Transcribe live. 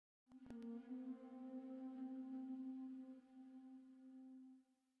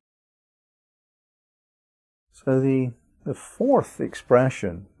So the fourth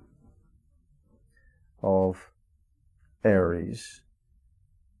expression of Aries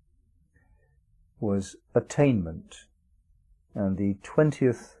was attainment, and the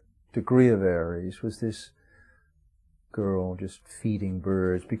 20th degree of Aries was this girl just feeding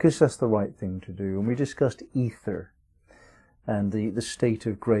birds, because that's the right thing to do. And we discussed ether and the state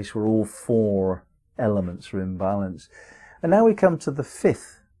of grace where all four elements are in balance. And now we come to the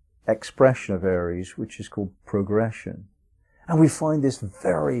fifth expression of Aries, which is called progression. And we find this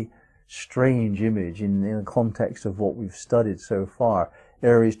very strange image in the context of what we've studied so far.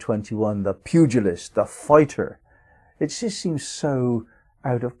 Aries 21, the pugilist, the fighter. It just seems so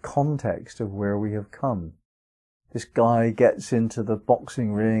out of context of where we have come. This guy gets into the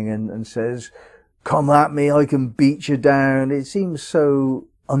boxing ring and says, "Come at me, I can beat you down." It seems so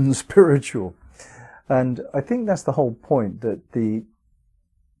unspiritual. And I think that's the whole point, that the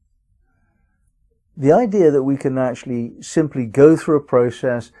idea that we can actually simply go through a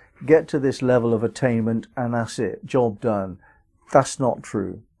process, get to this level of attainment, and that's it, job done. That's not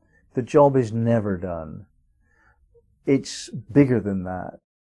true. The job is never done. It's bigger than that.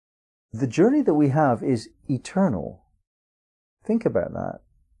 The journey that we have is eternal. Think about that.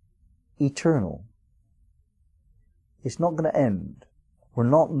 Eternal. It's not going to end. We're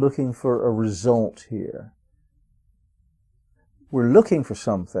not looking for a result here. We're looking for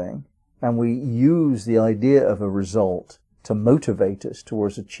something, and we use the idea of a result to motivate us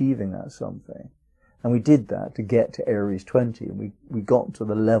towards achieving that something. And we did that to get to Aries 20, and we got to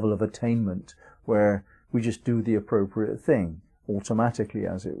the level of attainment where we just do the appropriate thing, automatically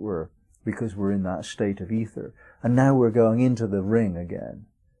as it were, because we're in that state of ether. And now we're going into the ring again,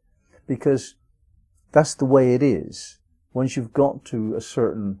 because that's the way it is. Once you've got to a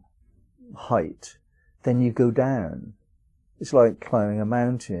certain height, then you go down. It's like climbing a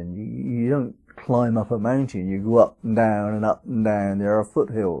mountain. You don't climb up a mountain, you go up and down and up and down. There are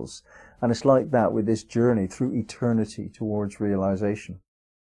foothills. And it's like that with this journey through eternity towards realization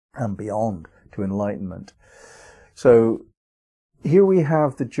and beyond to enlightenment. So here we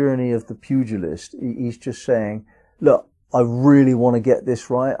have the journey of the pugilist. He's just saying, look, I really want to get this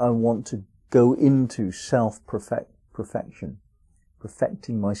right. I want to go into self-perfection,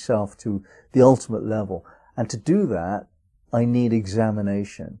 perfecting myself to the ultimate level. And to do that, I need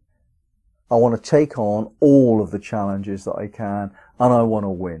examination. I want to take on all of the challenges that I can, and I want to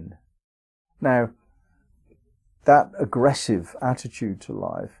win. Now, that aggressive attitude to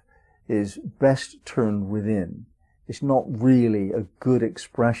life is best turned within. It's not really a good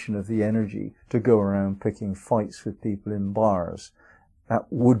expression of the energy to go around picking fights with people in bars.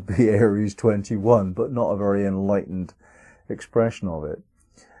 That would be Aries 21, but not a very enlightened expression of it.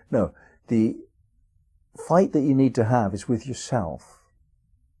 No, the fight that you need to have is with yourself.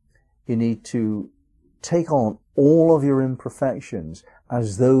 You need to take on all of your imperfections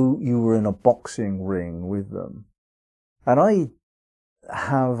as though you were in a boxing ring with them. And I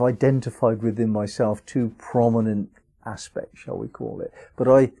have identified within myself two prominent aspects, shall we call it. But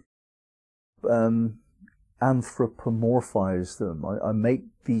I anthropomorphize them. I make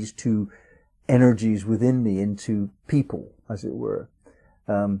these two energies within me into people, as it were.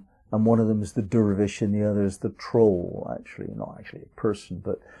 And one of them is the dervish and the other is the troll, actually. Not actually a person,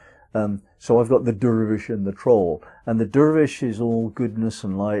 but so I've got the dervish and the troll. And the dervish is all goodness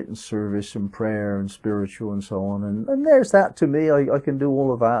and light and service and prayer and spiritual and so on. And there's that to me. I can do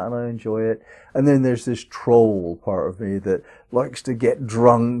all of that and I enjoy it. And then there's this troll part of me that likes to get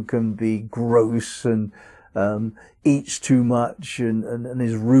drunk and be gross and eats too much and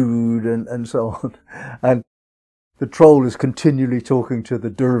is rude and so on. And the troll is continually talking to the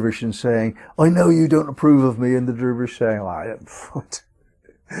dervish and saying, "I know you don't approve of me," and the dervish saying,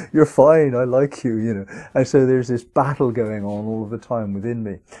 "You're fine, I like you," you know. And so there's this battle going on all of the time within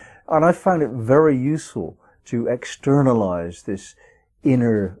me. And I found it very useful to externalize this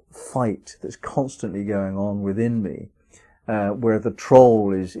inner fight that's constantly going on within me, where the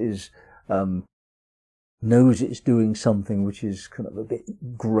troll knows it's doing something which is kind of a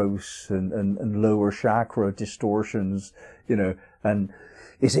bit gross and lower chakra distortions, you know, and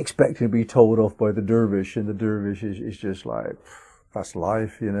is expecting to be told off by the dervish, and the dervish is just like, that's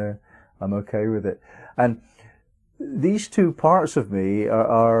life, you know, I'm okay with it. And these two parts of me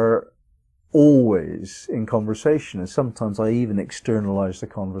are always in conversation, and sometimes I even externalize the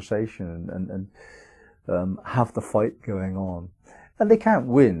conversation and have the fight going on. And they can't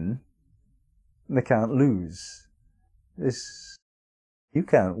win, and they can't lose. You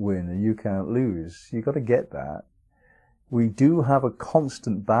can't win and you can't lose. You've got to get that. We do have a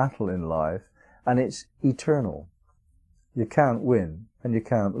constant battle in life, and it's eternal. You can't win and you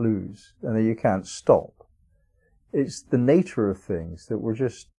can't lose, and you can't stop. It's the nature of things that we're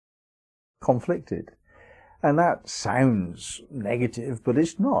just conflicted. And that sounds negative, but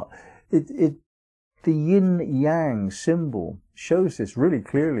it's not. The yin-yang symbol shows this really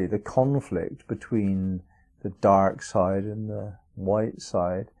clearly, the conflict between the dark side and the white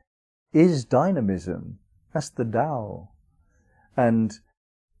side is dynamism. That's the Tao. And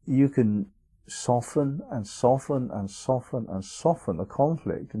you can soften and soften and soften and soften the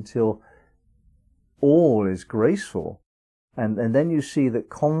conflict until all is graceful. And then you see that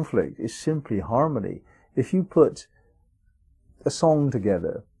conflict is simply harmony. If you put a song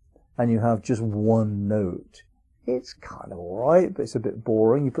together and you have just one note, it's kind of alright, but it's a bit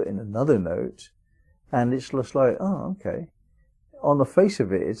boring. You put in another note and it's just like, oh, okay. On the face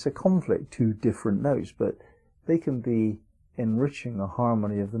of it, it's a conflict, two different notes, but they can be enriching the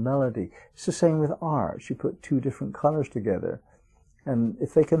harmony of the melody. It's the same with art. You put two different colours together, and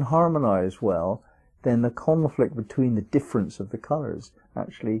if they can harmonise well, then the conflict between the difference of the colours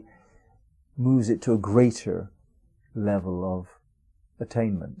actually moves it to a greater level of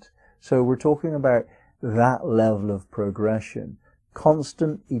attainment. So we're talking about that level of progression.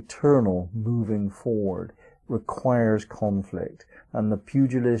 Constant, eternal moving forward requires conflict, and the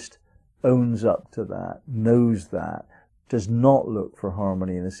pugilist owns up to that, knows that, does not look for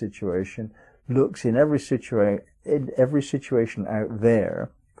harmony in a situation, looks in every situation out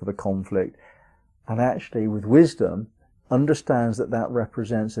there for the conflict, and actually with wisdom understands that that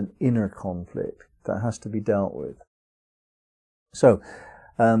represents an inner conflict that has to be dealt with. So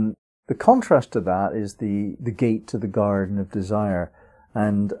the contrast to that is the gate to the garden of desire.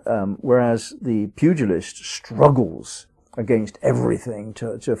 And whereas the pugilist struggles against everything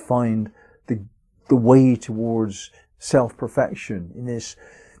to find the way towards self-perfection in this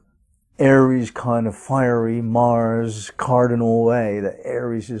Aries kind of fiery Mars cardinal way that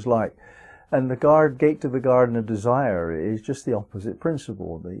Aries is like. And the gate to the garden of desire is just the opposite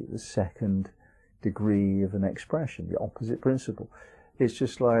principle, the second degree of an expression, the opposite principle. It's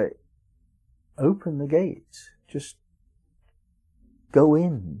just like, open the gates, just go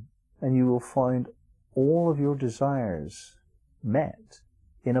in, and you will find all of your desires met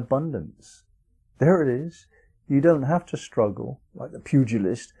in abundance. There it is. You don't have to struggle like the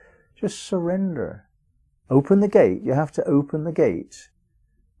pugilist. Just surrender. Open the gate. You have to open the gate.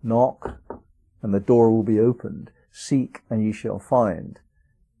 Knock, and the door will be opened. Seek, and ye shall find.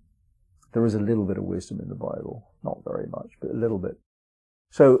 There is a little bit of wisdom in the Bible. Not very much, but a little bit.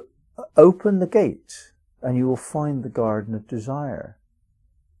 So, open the gate, and you will find the garden of desire.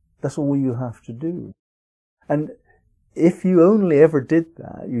 That's all you have to do. And if you only ever did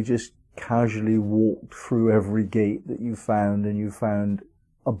that, you just casually walked through every gate that you found, and you found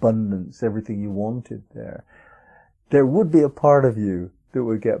abundance, everything you wanted there would be a part of you that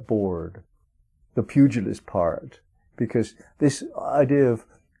would get bored. The pugilist part. Because this idea of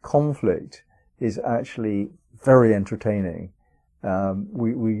conflict is actually very entertaining.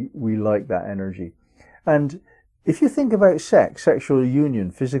 We like that energy. And if you think about sex, sexual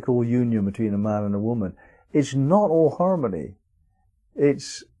union, physical union between a man and a woman, it's not all harmony.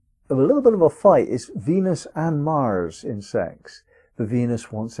 It's a little bit of a fight. It's Venus and Mars in sex. The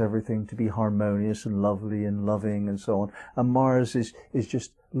Venus wants everything to be harmonious and lovely and loving and so on. And Mars is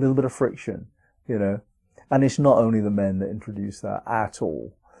just a little bit of friction, you know. And it's not only the men that introduce that at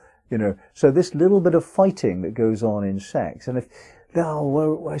all, you know. So this little bit of fighting that goes on in sex. And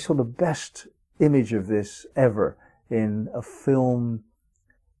I saw the best image of this ever in a film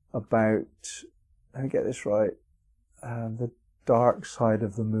about, let me get this right, the Dark Side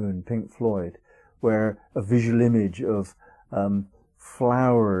of the Moon, Pink Floyd, where a visual image of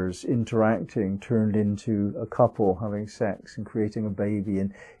flowers interacting turned into a couple having sex and creating a baby.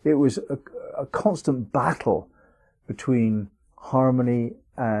 And it was a constant battle between harmony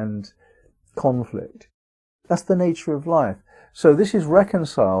and conflict. That's the nature of life. So this is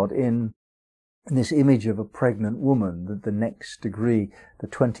reconciled in this image of a pregnant woman. The next degree, the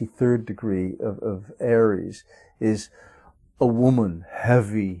 23rd degree of Aries, is a woman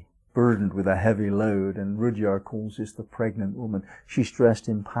heavy, burdened with a heavy load, and Rudyard calls this the pregnant woman. She's dressed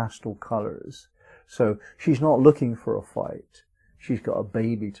in pastel colours. So she's not looking for a fight. She's got a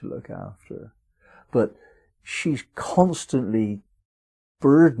baby to look after. But she's constantly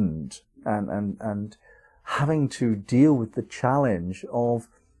burdened and having to deal with the challenge of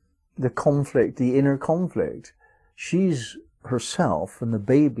the conflict, the inner conflict. She's herself and the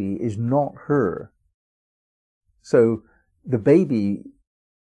baby is not her. So the baby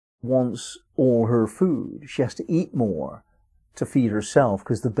wants all her food. She has to eat more to feed herself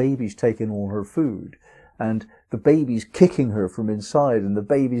because the baby's taken all her food. and the baby's kicking her from inside, and the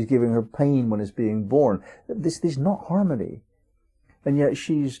baby's giving her pain when it's being born. This is not harmony. And yet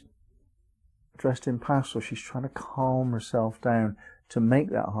she's dressed in pastel. She's trying to calm herself down to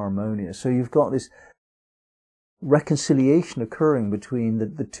make that harmonious. So you've got this reconciliation occurring between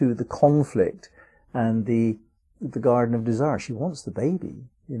the two, the conflict and the garden of desire. She wants the baby,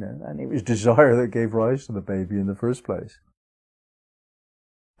 you know, and it was desire that gave rise to the baby in the first place.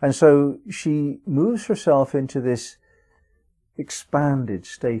 And so she moves herself into this expanded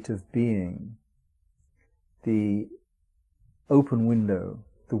state of being. The open window,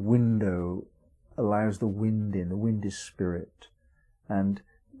 the window allows the wind in. The wind is spirit, and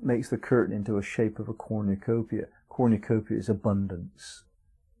makes the curtain into a shape of a cornucopia. Cornucopia is abundance,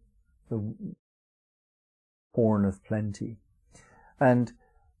 the horn of plenty. And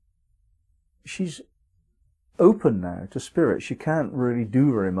she's open now to spirit. She can't really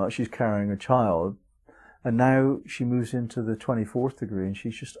do very much. She's carrying a child. And now she moves into the 24th degree, and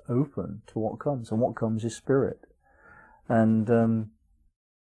she's just open to what comes. And what comes is spirit. And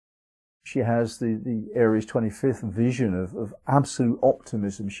she has the Aries 25th vision of absolute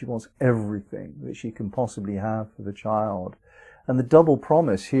optimism. She wants everything that she can possibly have for the child. And the double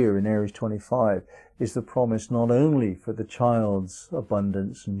promise here in Aries 25 is the promise not only for the child's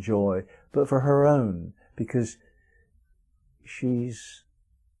abundance and joy, but for her own, because she's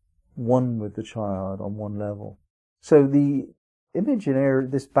one with the child on one level. So the image in Aries,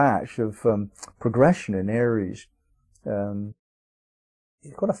 this batch of progression in Aries,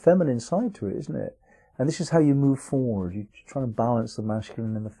 it's got a feminine side to it, isn't it? And this is how you move forward. You're trying to balance the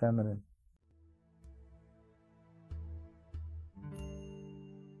masculine and the feminine.